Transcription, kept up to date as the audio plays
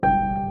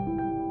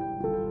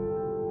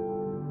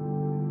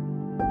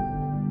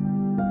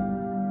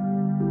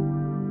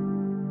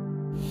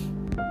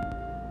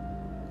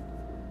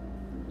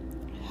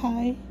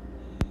Hi,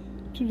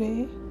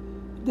 today,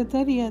 the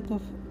 30th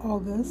of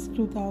August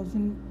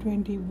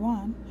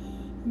 2021,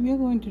 we are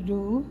going to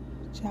do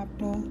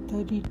chapter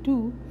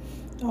 32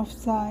 of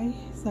Sai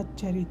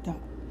Satcharita.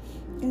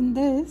 In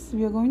this,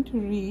 we are going to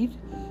read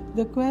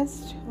The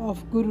Quest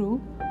of Guru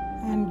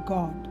and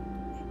God.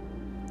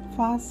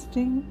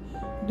 Fasting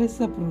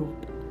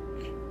Disapproved.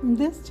 In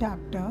this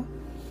chapter,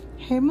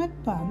 Hemant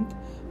Pant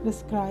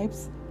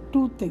describes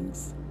two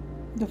things.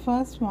 The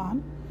first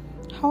one,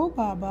 how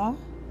Baba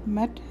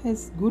met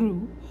his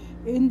Guru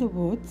in the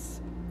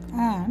woods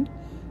and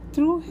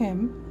through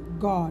him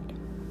God.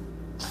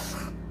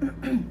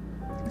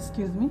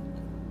 Excuse me.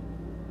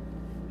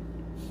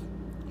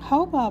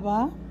 How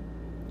Baba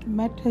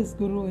met his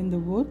Guru in the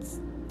woods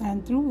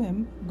and through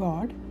him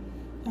God.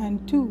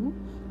 And two,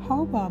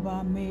 how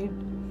Baba made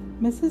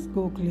Mrs.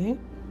 Gokhale,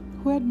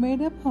 who had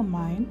made up her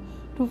mind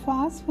to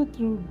fast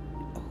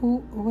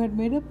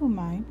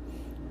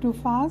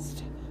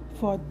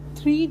for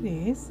 3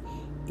 days,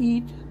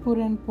 eat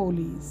Puran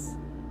Polis.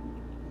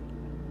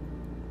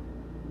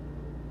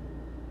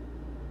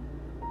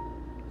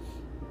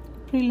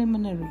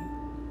 Preliminary.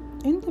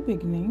 In the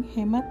beginning,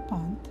 Hemant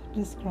Pant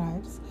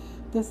describes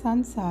the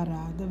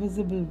Sansara, the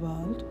visible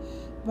world,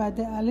 by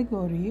the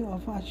allegory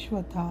of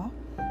Ashwatha,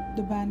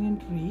 the banyan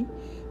tree,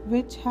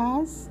 which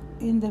has,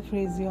 in the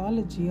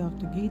phraseology of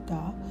the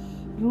Gita,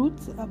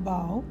 roots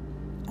above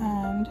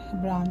and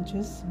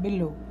branches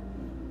below.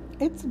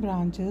 Its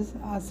branches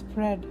are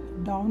spread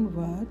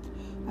downwards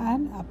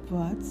and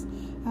upwards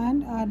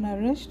and are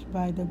nourished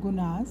by the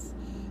gunas,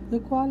 the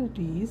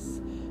qualities,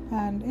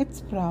 and its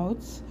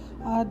sprouts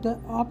are the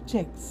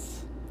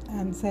objects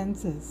and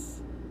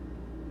senses.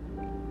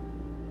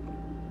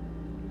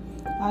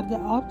 Are the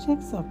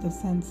objects of the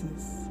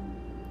senses.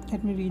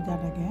 Let me read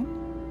that again.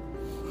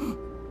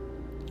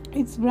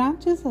 Its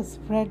branches are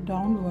spread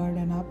downward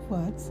and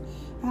upwards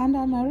and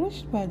are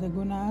nourished by the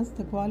gunas,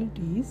 the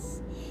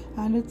qualities,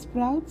 and its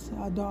sprouts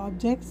are the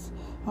objects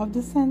of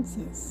the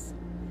senses.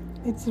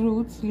 Its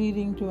roots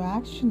leading to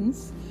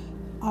actions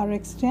are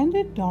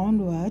extended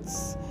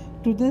downwards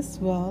to this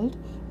world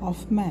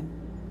of men.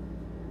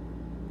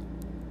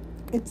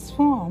 Its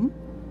form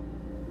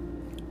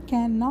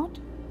cannot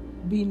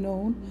be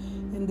known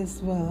in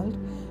this world,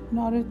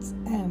 nor its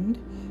end,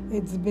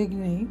 its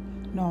beginning,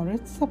 nor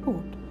its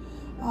support.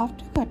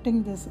 After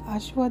cutting this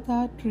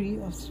Ashwatha tree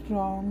of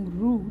strong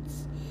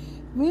roots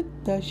with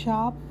the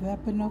sharp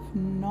weapon of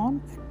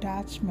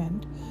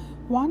non-attachment,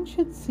 one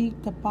should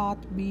seek the path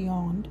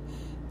beyond,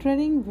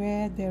 treading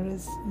where there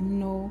is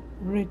no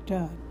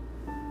return.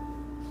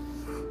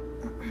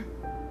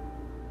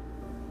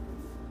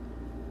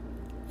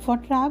 For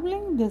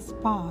traveling this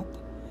path,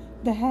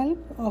 the help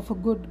of a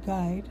good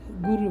guide,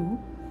 Guru,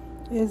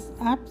 is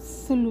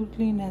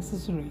absolutely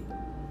necessary.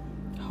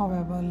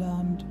 However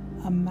learned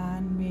a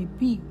man may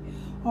be,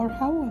 or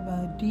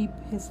however deep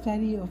his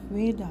study of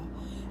Veda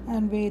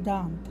and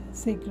Vedanta,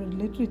 sacred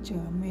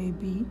literature, may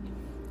be,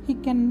 he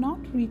cannot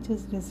reach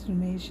his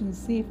destination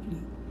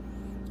safely.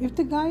 If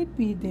the guide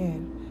be there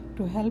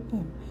to help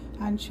him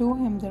and show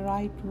him the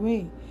right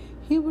way,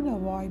 he would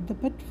avoid the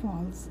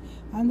pitfalls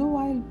and the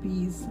wild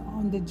beasts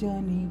on the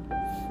journey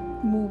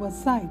move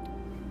aside.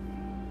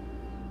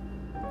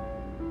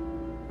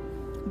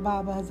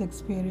 Baba's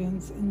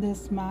experience in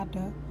this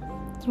matter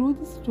through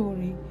the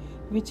story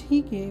which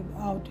he gave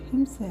out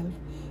himself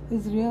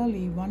is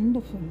really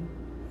wonderful,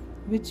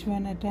 which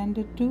when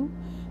attended to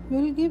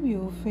will give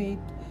you faith,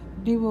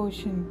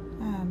 devotion,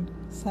 and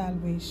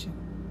salvation.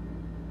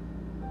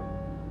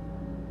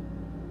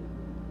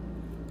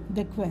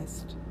 The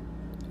Quest.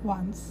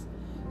 Once,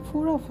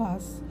 4 of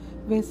us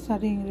were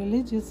studying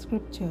religious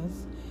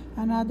scriptures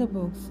and other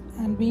books,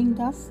 and being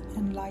thus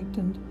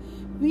enlightened,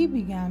 we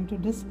began to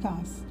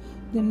discuss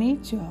the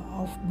nature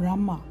of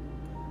Brahma.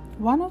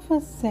 One of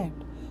us said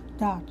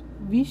that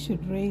we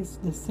should raise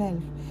the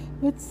self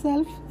with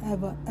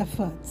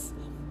self-efforts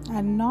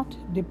and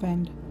not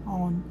depend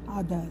on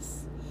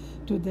others.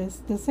 To this,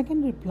 the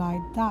second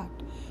replied that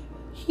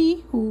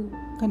he who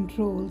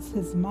controls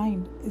his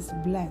mind is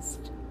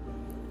blessed.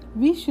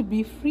 We should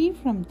be free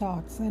from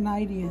thoughts and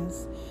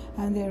ideas,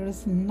 and there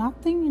is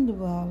nothing in the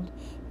world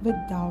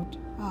without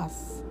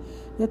us.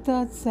 The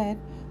third said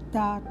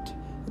that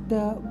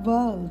the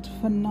world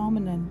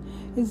phenomenon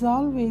is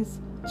always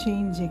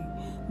changing.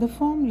 The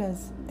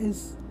formless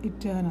is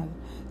eternal.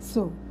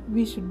 So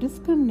we should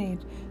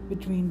discriminate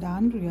between the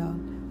unreal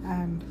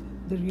and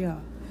the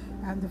real.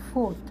 And the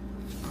fourth,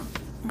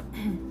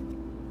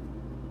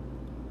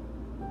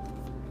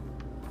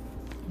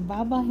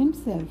 Baba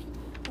himself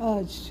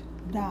urged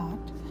that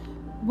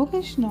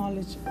bookish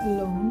knowledge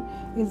alone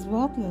is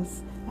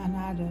worthless and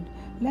added,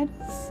 let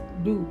us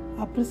do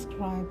our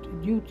prescribed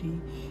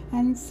duty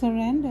and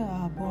surrender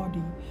our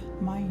body,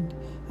 mind,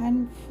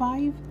 and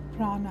 5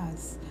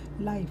 pranas,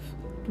 life,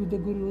 to the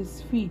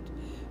Guru's feet.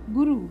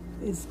 Guru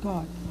is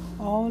God,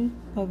 all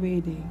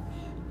pervading.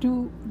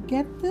 To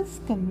get this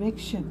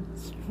conviction,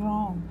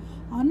 strong,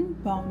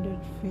 unbounded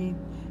faith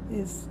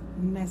is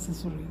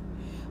necessary.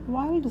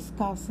 While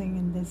discussing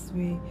in this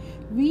way,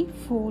 we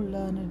four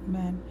learned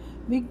men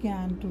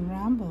began to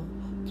ramble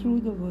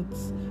through the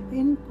woods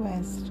in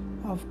quest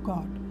of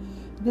God.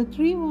 The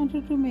three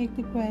wanted to make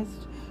the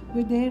quest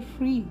with their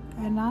free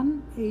and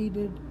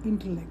unaided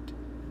intellect.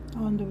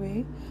 On the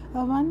way,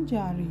 a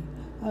Vanjari,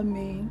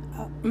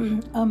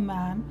 a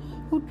man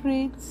who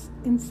trades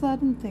in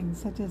certain things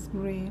such as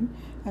grain,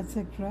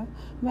 etc.,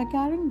 by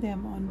carrying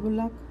them on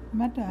bullock,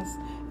 met us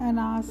and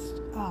asked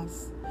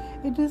us,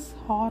 "It is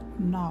hot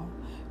now.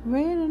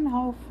 Where and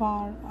how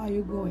far are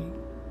you going?"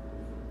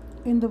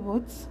 "In the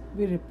woods,"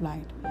 we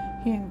replied.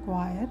 He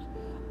inquired,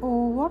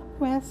 "Oh, what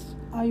quest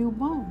are you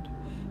bound?"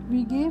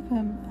 We gave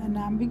him an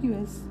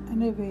ambiguous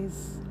and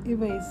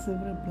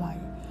evasive reply.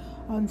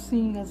 On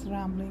seeing us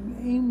rambling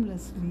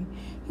aimlessly,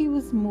 he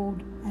was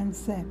moved and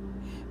said,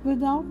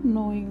 "Without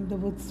knowing the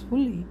woods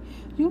fully,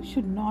 you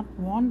should not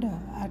wander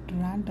at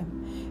random.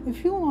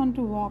 If you want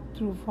to walk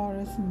through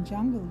forests and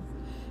jungles,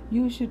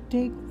 you should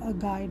take a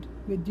guide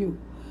with you.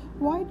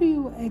 Why do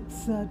you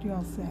exert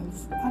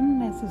yourselves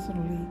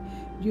unnecessarily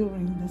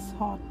during this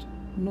hot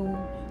noon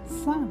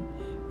sun?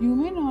 You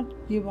may not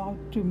give out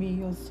to me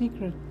your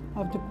secret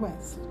of the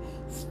quest.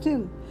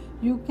 Still,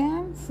 you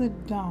can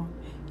sit down,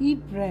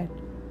 eat bread,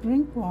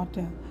 drink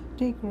water,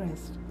 take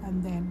rest,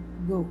 and then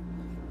go.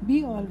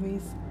 Be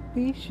always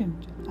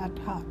patient at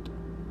heart."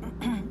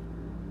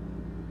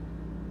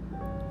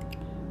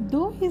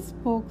 Though he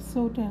spoke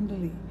so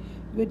tenderly,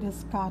 we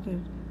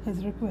discarded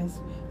his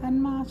request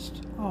and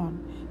marched on.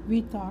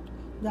 We thought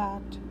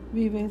that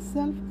we were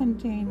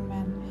self-contained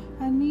men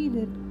and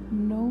needed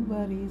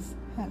nobody's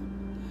help.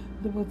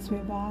 The woods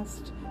were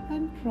vast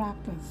and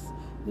trackless.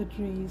 The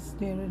trees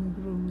therein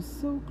grew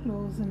so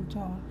close and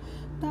tall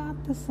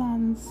that the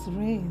sun's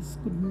rays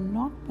could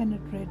not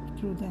penetrate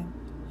through them.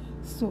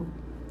 So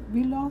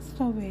we lost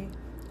our way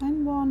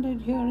and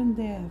wandered here and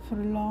there for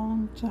a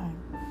long time.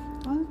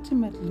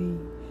 Ultimately,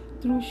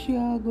 through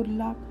sheer good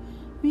luck,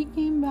 we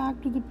came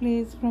back to the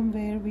place from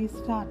where we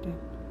started.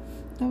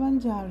 The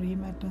Vanjari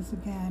met us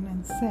again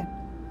and said,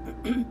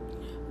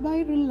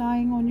 "By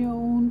relying on your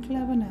own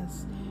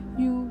cleverness,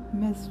 you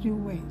missed your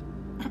way.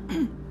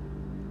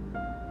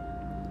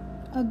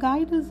 A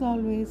guide is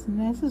always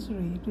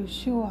necessary to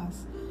show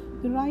us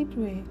the right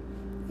way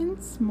in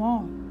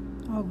small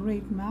or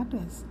great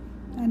matters,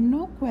 and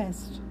no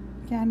quest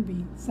can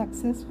be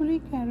successfully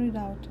carried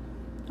out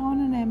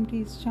on an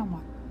empty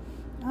stomach.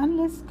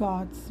 Unless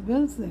God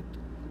wills it,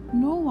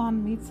 no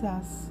one meets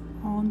us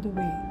on the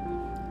way.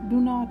 Do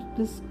not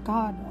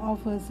discard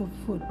offers of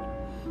food.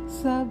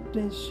 Served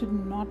dish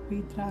should not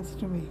be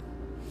thrust away."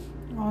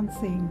 On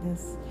saying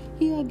this,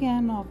 he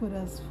again offered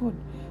us food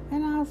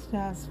and asked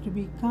us to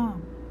be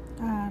calm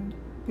and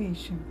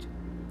patient.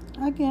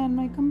 Again,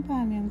 my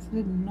companions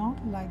did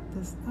not like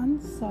this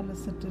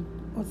unsolicited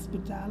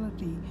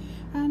hospitality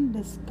and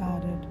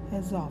discarded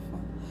his offer.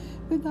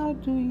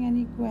 Without doing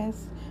any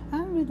quest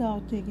and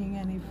without taking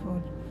any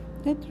food,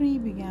 the three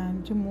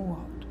began to move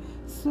out.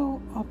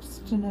 So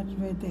obstinate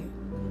were they.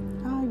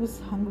 I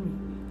was hungry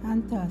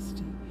and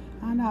thirsty,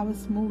 and I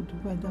was moved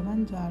by the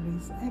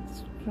Vanjari's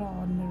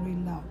extraordinary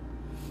love.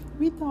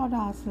 We thought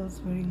ourselves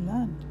very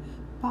learned,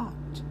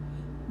 but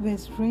were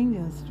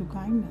strangers to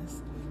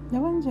kindness. The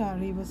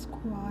Vanjari was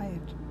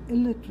quiet,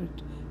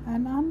 illiterate,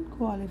 an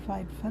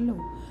unqualified fellow,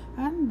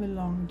 and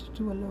belonged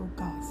to a low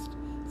caste.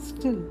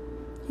 Still,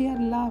 he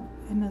had love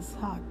in his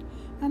heart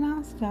and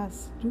asked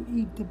us to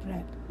eat the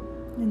bread.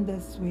 In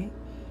this way,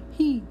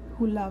 he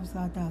who loves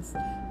others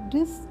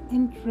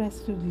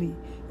disinterestedly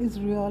is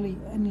really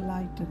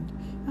enlightened,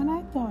 and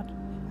I thought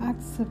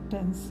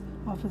acceptance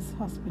of his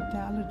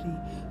hospitality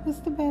was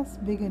the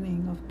best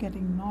beginning of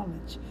getting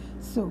knowledge.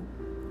 So,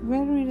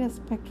 very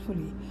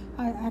respectfully,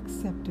 I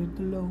accepted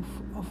the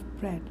loaf of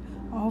bread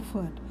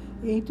offered,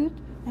 ate it,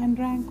 and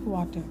drank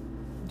water.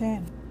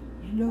 Then,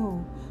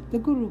 lo, the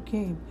Guru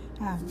came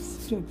and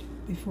stood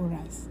before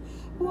us.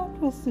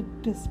 "What was the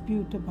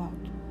dispute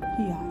about?"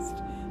 he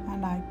asked,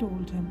 and I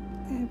told him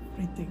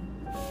everything.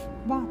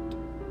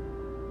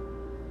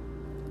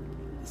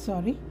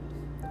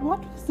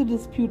 What was the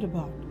dispute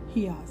about?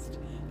 He asked,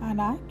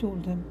 and I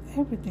told him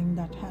everything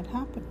that had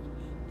happened.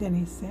 Then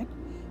he said,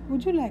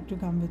 "Would you like to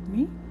come with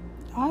me?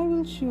 I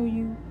will show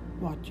you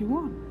what you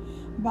want.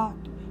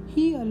 But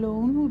he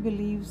alone who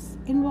believes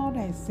in what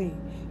I say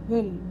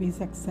will be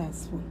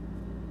successful."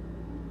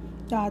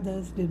 The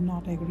others did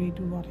not agree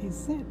to what he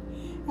said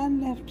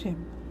and left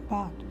him,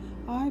 but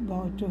I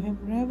bowed to him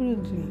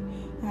reverently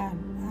and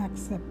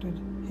accepted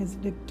his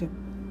dictum.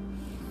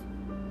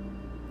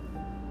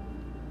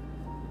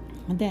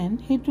 Then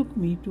he took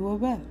me to a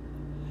well,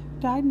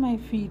 tied my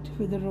feet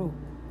with a rope,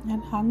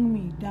 and hung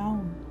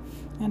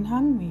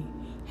me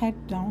head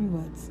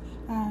downwards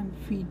and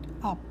feet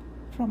up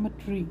from a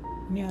tree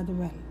near the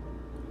well.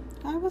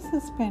 I was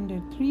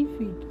suspended 3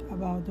 feet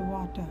above the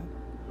water,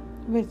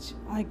 which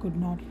I could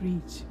not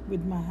reach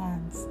with my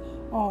hands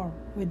or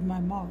with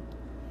my mouth.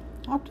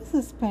 After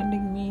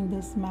suspending me in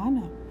this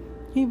manner,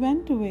 he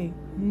went away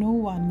no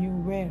one knew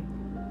where.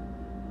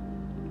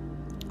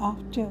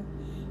 After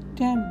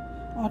 10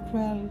 or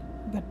 12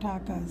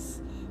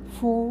 Gatakas.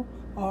 4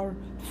 or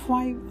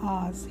 5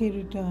 hours he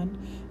returned,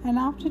 and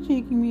after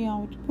taking me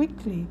out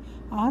quickly,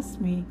 asked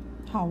me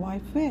how I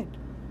fared.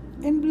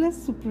 In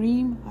bliss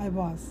supreme I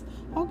was.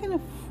 How can a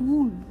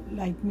fool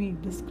like me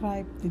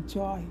describe the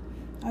joy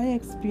I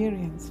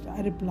experienced?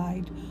 I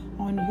replied.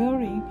 On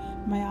hearing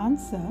my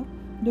answer,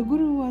 the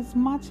Guru was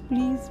much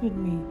pleased with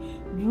me,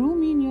 drew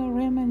me near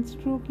him and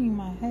stroking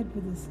my head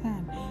with his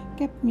hand,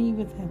 kept me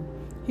with him.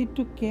 He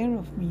took care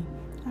of me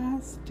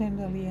as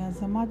tenderly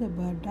as a mother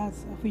bird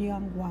does of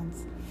young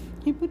ones.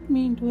 He put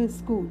me into his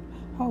school.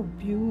 How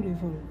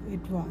beautiful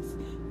it was.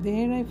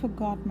 There I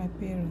forgot my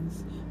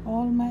parents.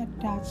 All my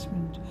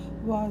attachment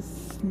was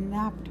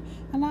snapped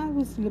and I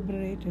was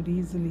liberated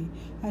easily.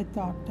 I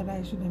thought that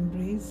I should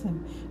embrace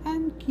him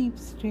and keep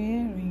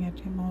staring at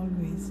him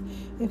always.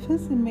 If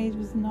his image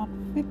was not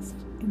fixed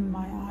in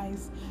my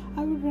eyes,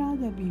 I would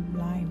rather be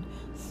blind.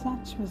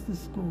 Such was the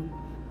school.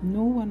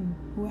 No one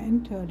who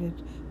entered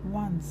it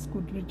once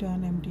could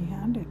return empty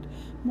handed.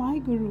 My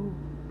Guru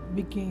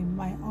became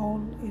my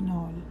all in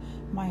all,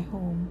 my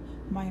home,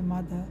 my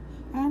mother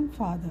and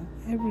father,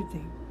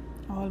 everything.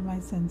 All my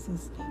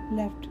senses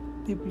left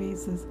their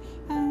places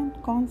and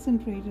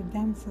concentrated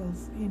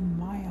themselves in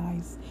my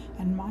eyes,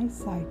 and my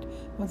sight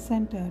was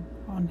centered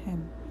on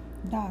him.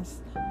 Thus,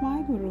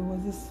 my Guru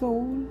was the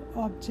sole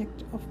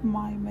object of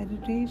my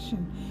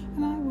meditation,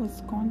 and I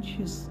was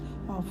conscious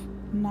of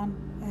none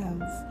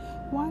else.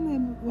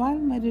 While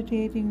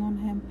meditating on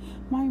him,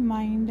 my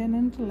mind and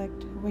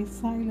intellect were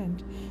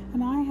silent,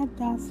 and I had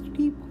thus to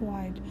keep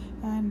quiet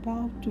and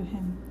bow to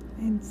him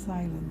in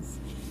silence.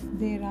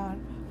 There are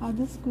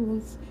other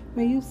schools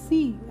where you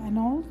see an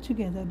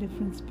altogether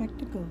different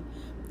spectacle.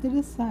 The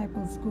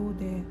disciples go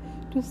there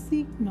to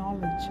seek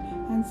knowledge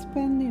and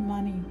spend their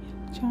money,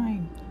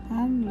 time,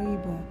 and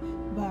labor,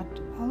 but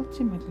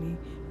ultimately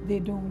they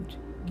don't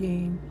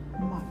gain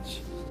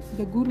much.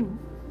 The Guru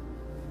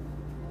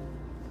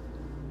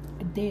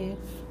there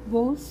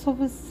boasts of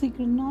his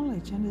secret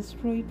knowledge and his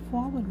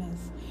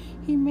straightforwardness.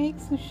 He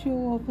makes a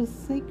show of his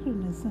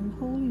sacredness and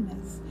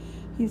holiness.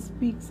 He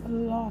speaks a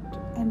lot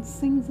and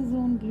sings his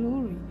own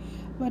glory,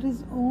 but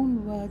his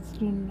own words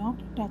do not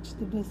touch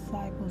the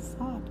disciples'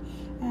 heart,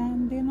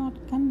 and they are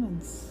not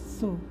convinced.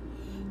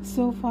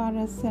 So far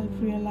as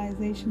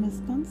self-realization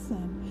is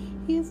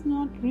concerned, he has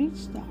not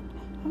reached that.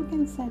 How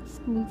can such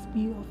schools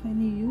be of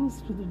any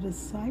use to the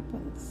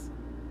disciples?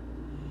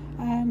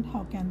 And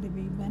how can they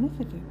be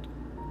benefited?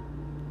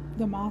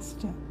 The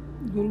master,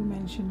 Guru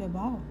mentioned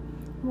above,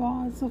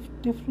 was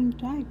of different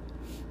type.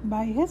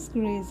 By his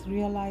grace,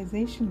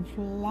 realization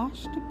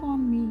flashed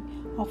upon me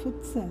of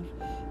itself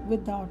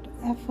without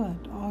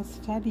effort or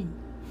study.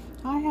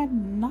 I had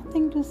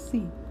nothing to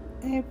see.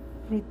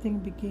 Everything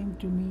became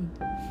to me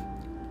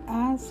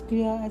as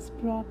clear as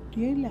broad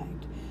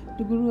daylight.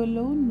 The Guru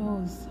alone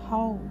knows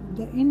how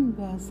the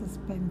inverse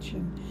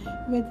suspension,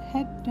 with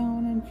head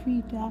down and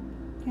feet up,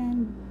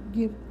 can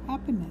give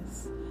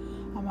happiness.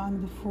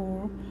 Among the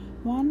four,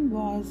 one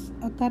was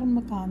a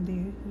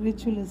Karmakandi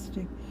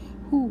ritualistic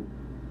who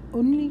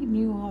only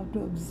knew how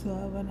to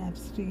observe and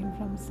abstain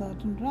from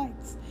certain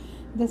rites.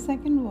 The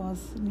second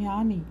was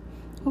Jnani,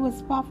 who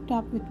was puffed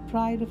up with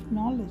pride of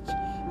knowledge.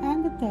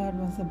 And the third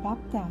was a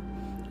Bhakta,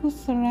 who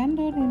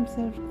surrendered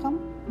himself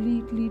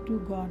completely to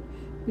God,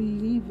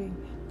 believing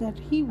that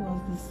he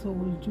was the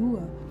sole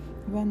doer.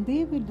 When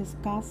they were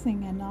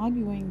discussing and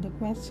arguing, the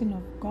question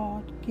of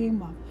God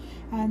came up,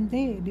 and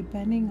they,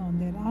 depending on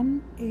their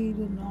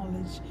unaided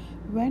knowledge,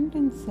 went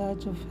in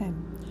search of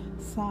him.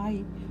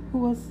 Sai, who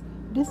was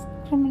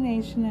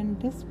discrimination and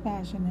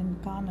dispassion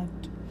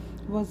incarnate,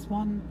 was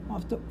one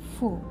of the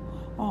four,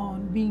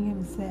 on being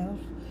himself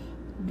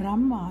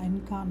Brahma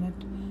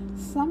incarnate.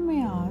 Some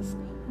may ask,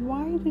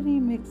 why did he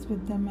mix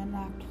with them and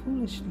act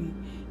foolishly?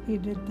 He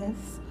did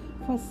this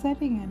for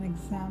setting an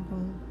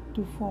example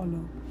to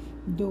follow.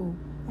 Though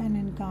an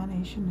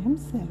incarnation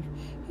himself,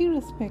 he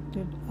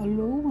respected a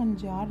low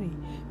Vanjari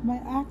by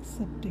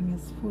accepting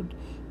his food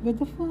with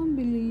the firm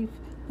belief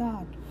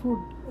that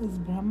food is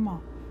Brahma,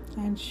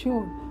 and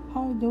showed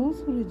how those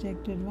who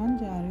rejected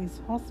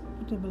Vanjari's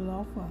hospitable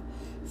offer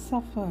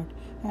suffered,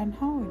 and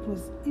how it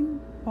was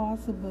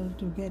impossible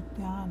to get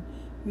Dhyan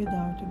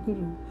without a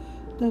Guru.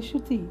 The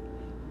Shruti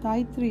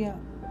Taittiriya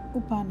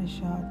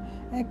Upanishad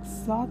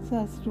exhorts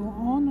us to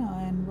honor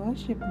and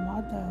worship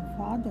mother,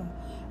 father,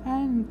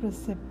 and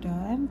preceptor,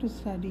 and to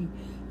study,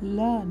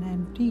 learn,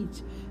 and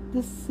teach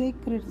the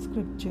sacred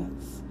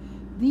scriptures.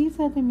 These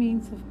are the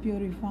means of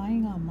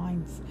purifying our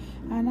minds,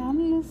 and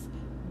unless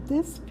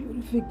this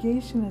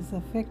purification is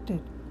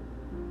effected,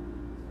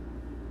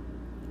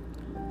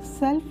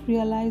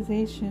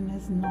 self-realization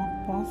is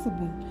not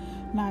possible.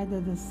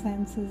 Neither the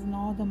senses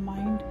nor the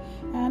mind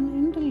and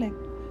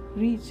intellect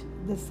reach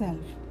the self.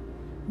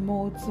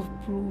 Modes of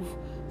proof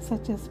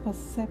such as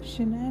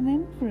perception and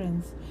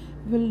inference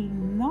will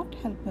not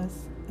help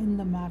us in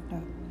the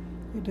matter.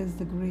 It is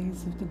the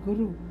grace of the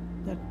Guru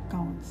that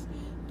counts.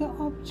 The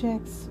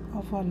objects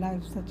of our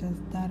life, such as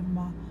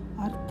dharma,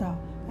 artha,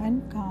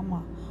 and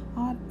kama,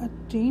 are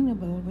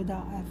attainable with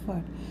our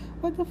effort,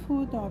 but the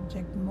fourth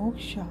object,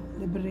 moksha,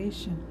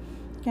 liberation,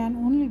 can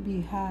only be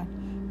had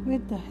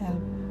with the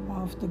help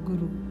of the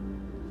Guru.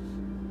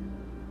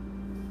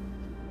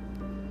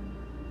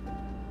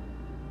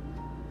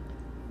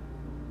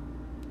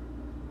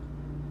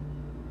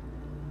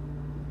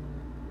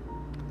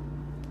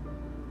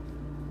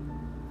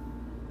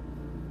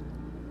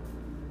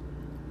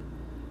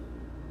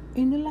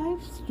 In the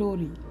life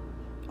story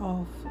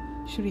of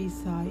Sri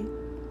Sai,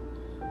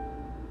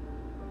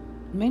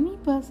 many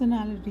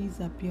personalities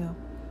appear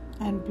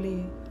and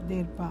play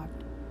their part.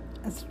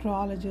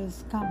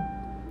 Astrologers come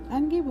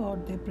and give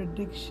out their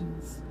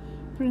predictions.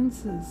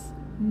 Princes,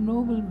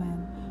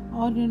 noblemen,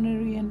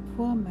 ordinary and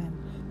poor men,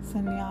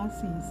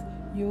 sannyasis,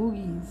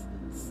 yogis,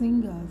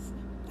 singers,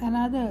 and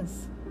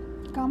others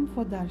come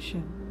for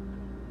darshan.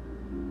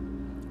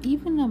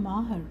 Even a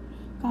mahar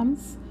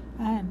comes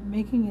and,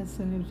 making a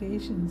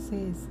salutation,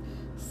 says,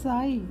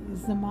 Sai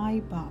is the Mai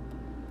Bap,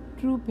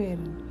 true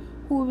parent,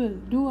 who will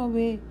do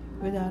away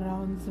with our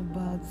rounds of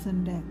births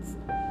and deaths.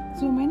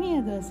 So many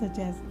others, such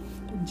as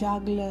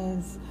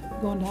jugglers,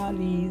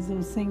 gondhalis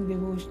who sing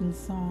devotional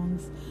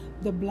songs,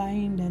 the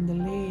blind and the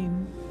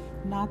lame,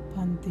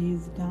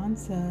 nathpanthis,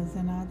 dancers,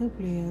 and other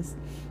players,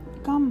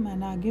 come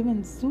and are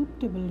given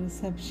suitable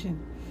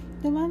reception.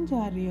 The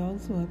Vanjari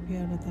also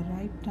appeared at the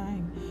right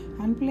time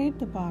and played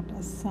the part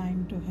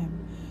assigned to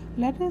him.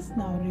 Let us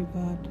now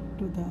revert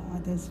to the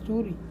other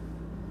story.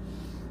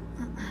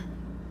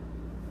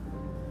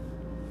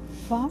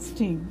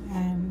 Fasting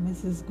and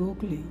Mrs.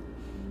 Gokhale.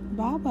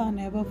 Baba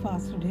never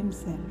fasted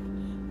himself,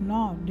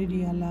 nor did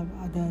he allow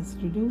others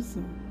to do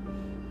so.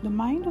 The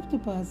mind of the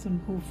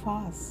person who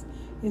fasts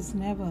is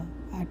never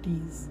at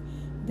ease.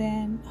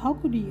 Then how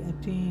could he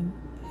attain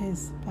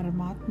his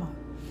Paramatma,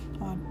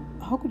 or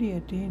how could he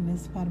attain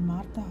his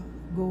Paramartha,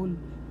 goal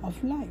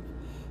of life?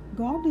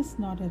 God is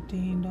not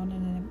attained on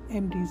an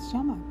empty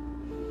stomach.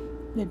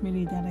 Let me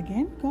read that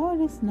again.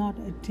 God is not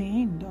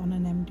attained on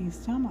an empty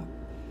stomach.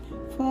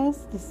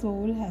 First, the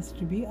soul has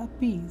to be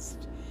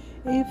appeased.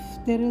 If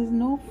there is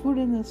no food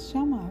in the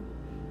stomach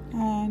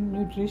and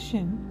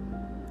nutrition,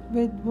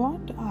 with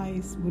what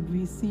eyes would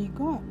we see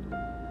God?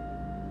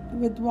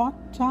 With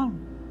what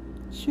tongue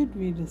should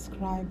we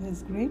describe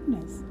His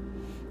greatness?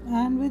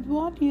 And with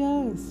what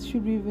ears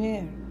should we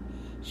hear?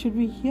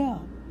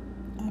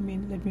 Let me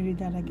read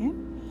that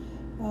again.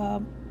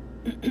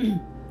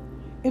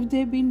 If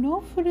there be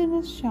no food in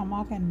the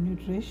stomach and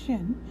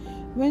nutrition,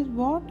 with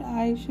what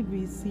eye should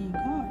we see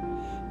God?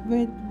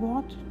 With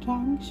what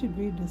tongue should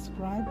we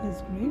describe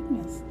His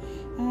greatness?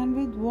 And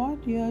with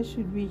what ear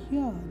should we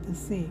hear the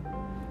same?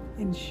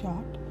 In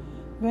short,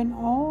 when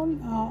all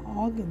our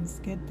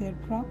organs get their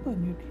proper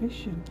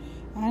nutrition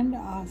and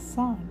are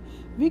sound,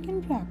 we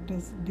can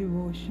practice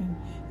devotion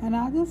and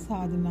other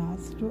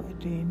sadhanas to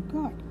attain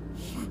God.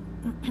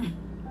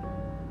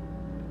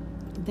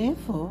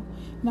 Therefore,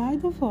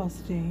 neither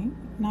fasting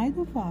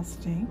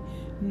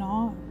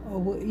nor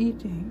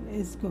overeating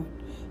is good.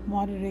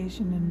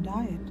 Moderation in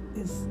diet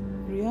is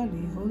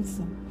really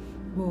wholesome,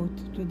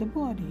 both to the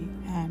body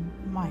and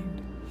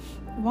mind.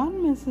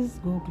 One Mrs.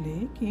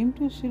 Gokhale came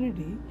to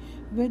Shirdi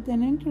with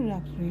an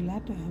introductory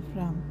letter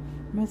from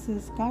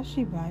Mrs.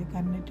 Kashibai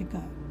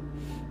Karnatikar.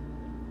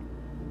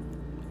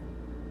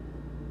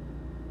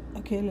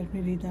 Let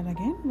me read that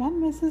again. One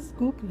Mrs.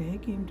 Gokhale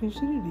came to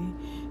Shirdi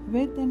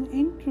with an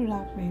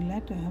introductory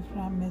letter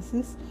from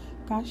Mrs.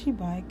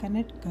 Kashibai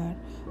Kanetkar,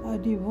 a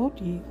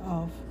devotee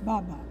of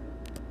Baba,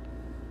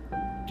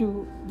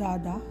 to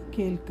Dada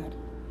Kelkar.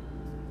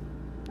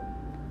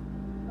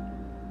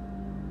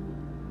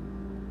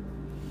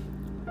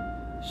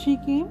 She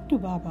came to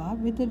Baba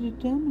with the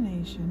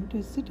determination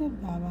to sit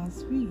at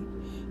Baba's feet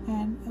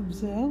and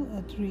observe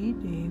a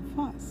 3-day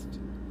fast.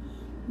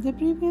 The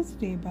previous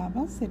day,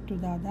 Baba said to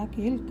Dada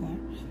Kelkar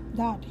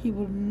that he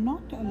would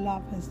not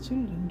allow his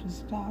children to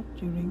starve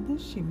during the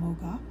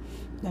Shimoga,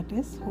 that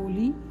is,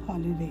 holy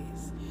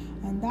holidays,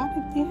 and that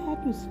if they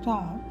had to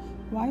starve,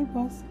 why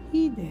was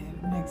he there?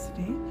 Next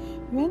day,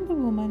 when the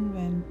woman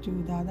went to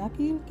Dada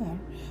Kelkar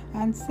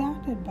and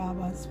sat at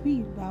Baba's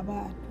feet,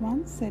 Baba at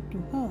once said to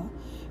her,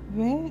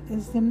 "Where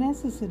is the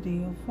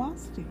necessity of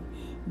fasting?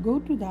 Go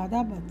to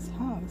Dada Bhatt's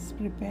house,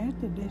 prepare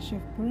the dish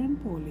of puran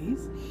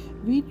polis,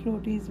 wheat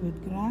rotis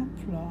with gram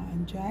flour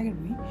and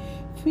jaggery,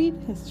 feed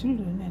his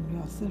children and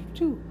yourself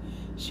too."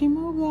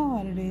 Shimoga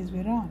holidays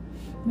were on.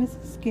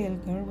 Mrs.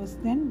 Kelkar was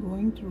then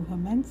going through her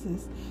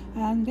menses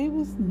and there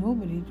was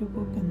nobody to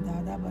cook in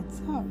Dada Bhatt's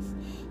house.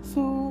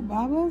 So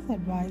Baba's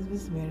advice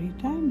was very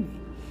timely.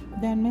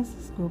 Then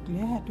Mrs.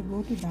 Gokhale had to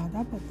go to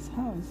Dada Bhatt's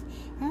house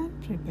and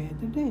prepare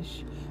the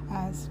dish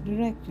as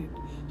directed.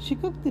 She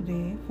cooked that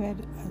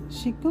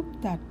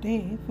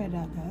day, fed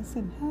others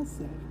and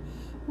herself.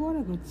 What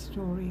a good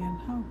story and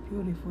how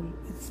beautiful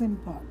its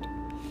import.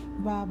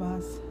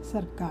 Baba's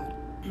Sarkar.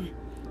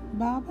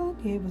 Baba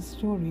gave a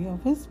story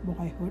of his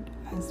boyhood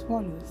as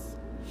follows.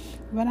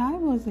 When I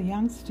was a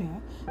youngster,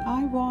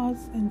 I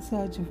was in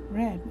search of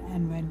bread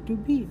and went to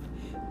beat.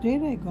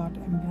 There I got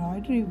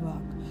embroidery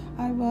work.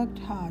 I worked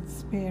hard,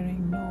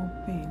 sparing no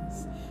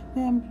pains.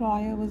 The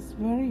employer was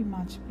very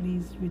much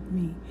pleased with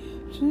me.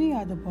 3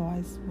 other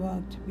boys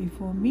worked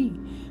before me.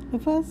 The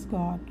first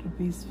got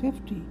rupees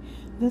 50,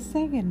 the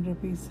second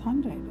rupees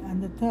 100,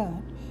 and the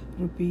third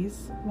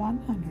rupees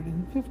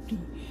 150.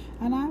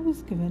 And I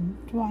was given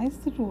twice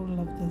the total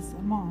of this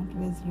amount,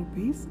 was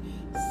rupees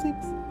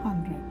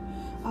 600.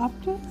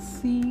 After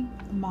seeing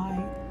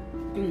my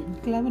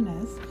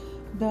cleverness,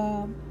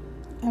 the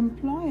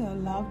employer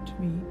loved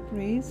me,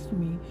 praised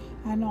me,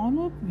 and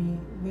honored me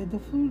with a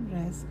full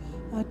dress,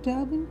 a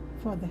turban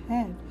for the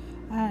head,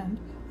 and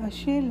a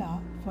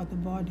shela for the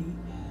body.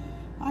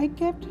 I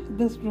kept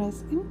this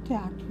dress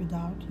intact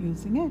without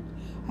using it.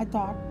 I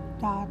thought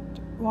that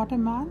what a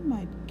man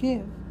might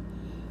give,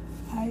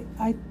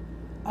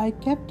 I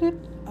kept it.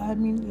 Let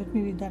me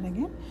read that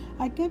again.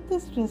 I kept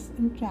this dress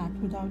intact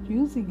without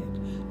using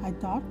it. I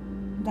thought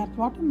that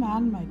what a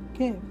man might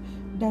give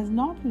does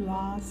not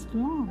last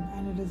long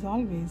and it is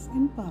always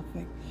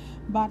imperfect.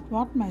 But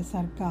what my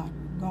Sarkar,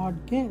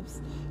 God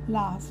gives,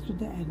 lasts to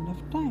the end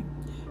of time.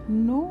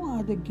 No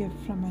other gift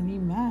from any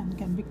man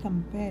can be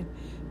compared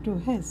to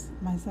his.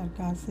 My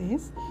Sarkar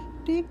says,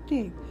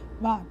 take,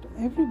 but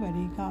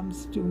everybody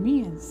comes to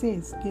me and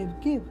says,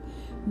 give.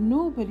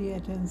 Nobody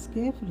attends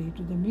carefully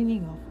to the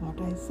meaning of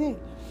what I say.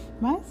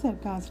 My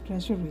Sarkar's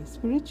treasury,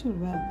 spiritual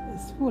wealth,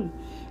 is full.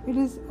 It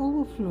is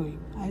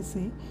overflowing. I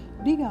say,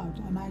 dig out,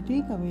 and I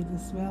take away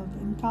this wealth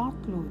in cart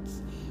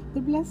clothes.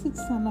 The blessed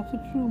son of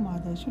a true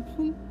mother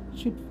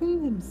should fill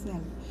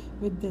himself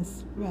with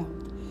this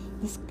wealth.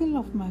 The skill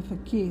of my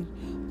fakir,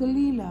 the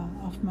leela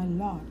of my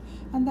Lord,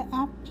 and the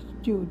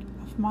aptitude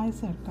of my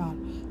Sarkar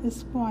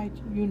is quite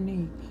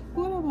unique.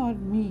 What about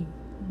me?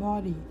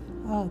 Body,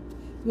 earth,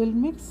 will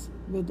mix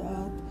with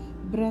earth,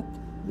 breath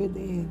with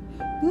air.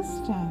 This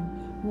time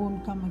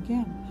won't come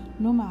again,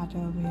 no matter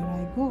where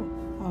I go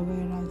or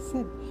where I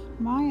sit.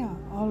 Maya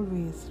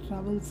always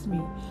troubles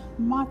me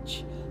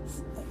much.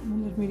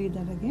 Let me read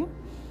that again.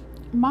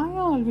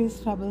 Maya always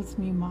troubles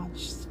me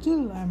much.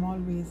 Still, I am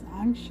always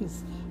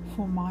anxious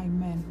for my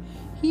men.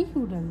 He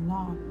who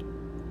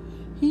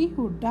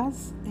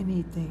does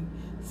anything,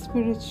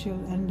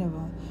 spiritual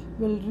endeavor,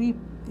 will reap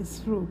its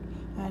fruit,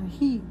 and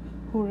he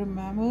who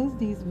remembers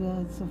these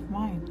words of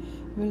mine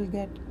will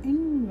get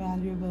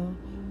invaluable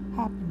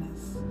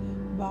happiness.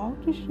 Bow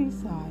to Sri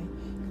Sai,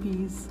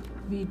 peace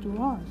be to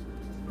all.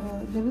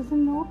 There is a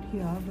note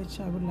here which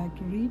I would like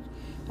to read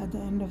at the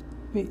end of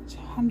page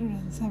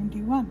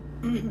 171.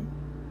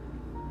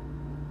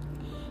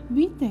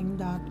 We think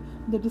that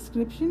the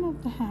description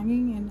of the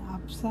hanging in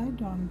upside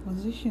down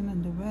position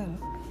in the well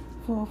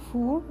for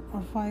 4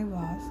 or 5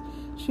 hours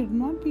should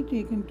not be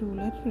taken too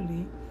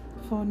literally,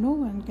 for no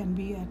one can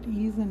be at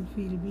ease and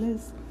feel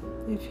bliss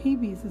if he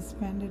be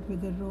suspended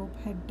with a rope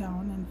head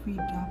down and feet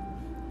up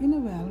in a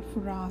well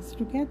for hours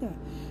together.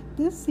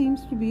 This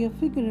seems to be a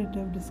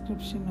figurative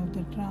description of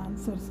the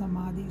trance or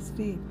samadhi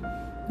state.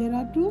 There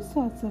are 2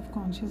 sorts of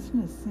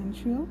consciousness,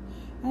 sensual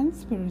and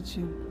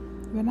spiritual.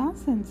 When our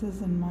senses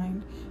and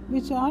mind,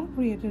 which are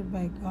created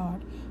by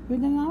God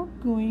with an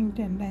outgoing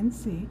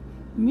tendency,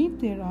 meet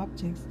their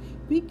objects,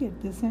 we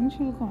get the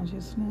sensual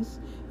consciousness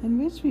in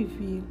which we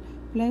feel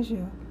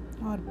pleasure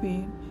or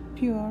pain,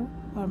 pure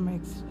or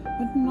mixed,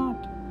 but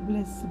not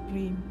bliss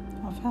supreme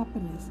of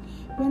happiness.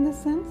 When the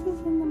senses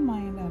and the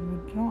mind are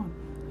withdrawn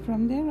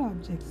from their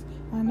objects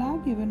and are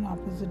given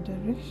opposite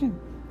direction,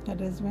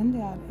 that is, when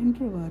they are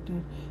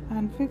introverted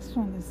and fixed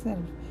on the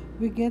self,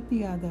 we get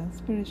the other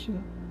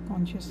spiritual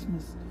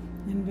consciousness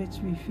in which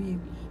we feel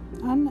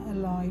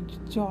unalloyed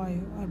joy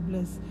or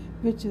bliss,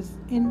 which is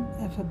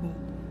ineffable.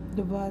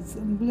 The words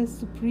 "in bliss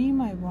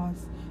supreme I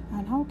was,"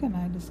 and how can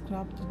I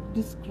describe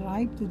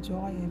the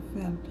joy I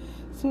felt,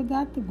 so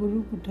that the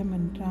Guru put him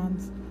in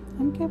trance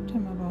and kept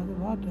him above the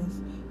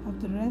waters of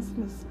the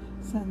restless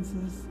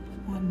senses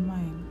and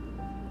mind.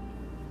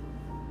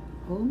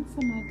 Om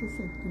Samartha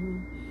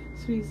Sadguru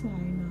Sri Sai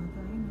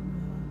Nathaya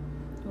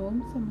Namaha.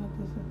 Om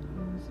Samartha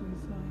Sadguru Sri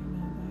Sai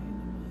Nathaya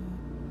Namaha.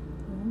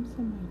 Om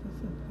Samartha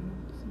Sadguru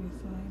Sri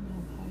Sai Nathaya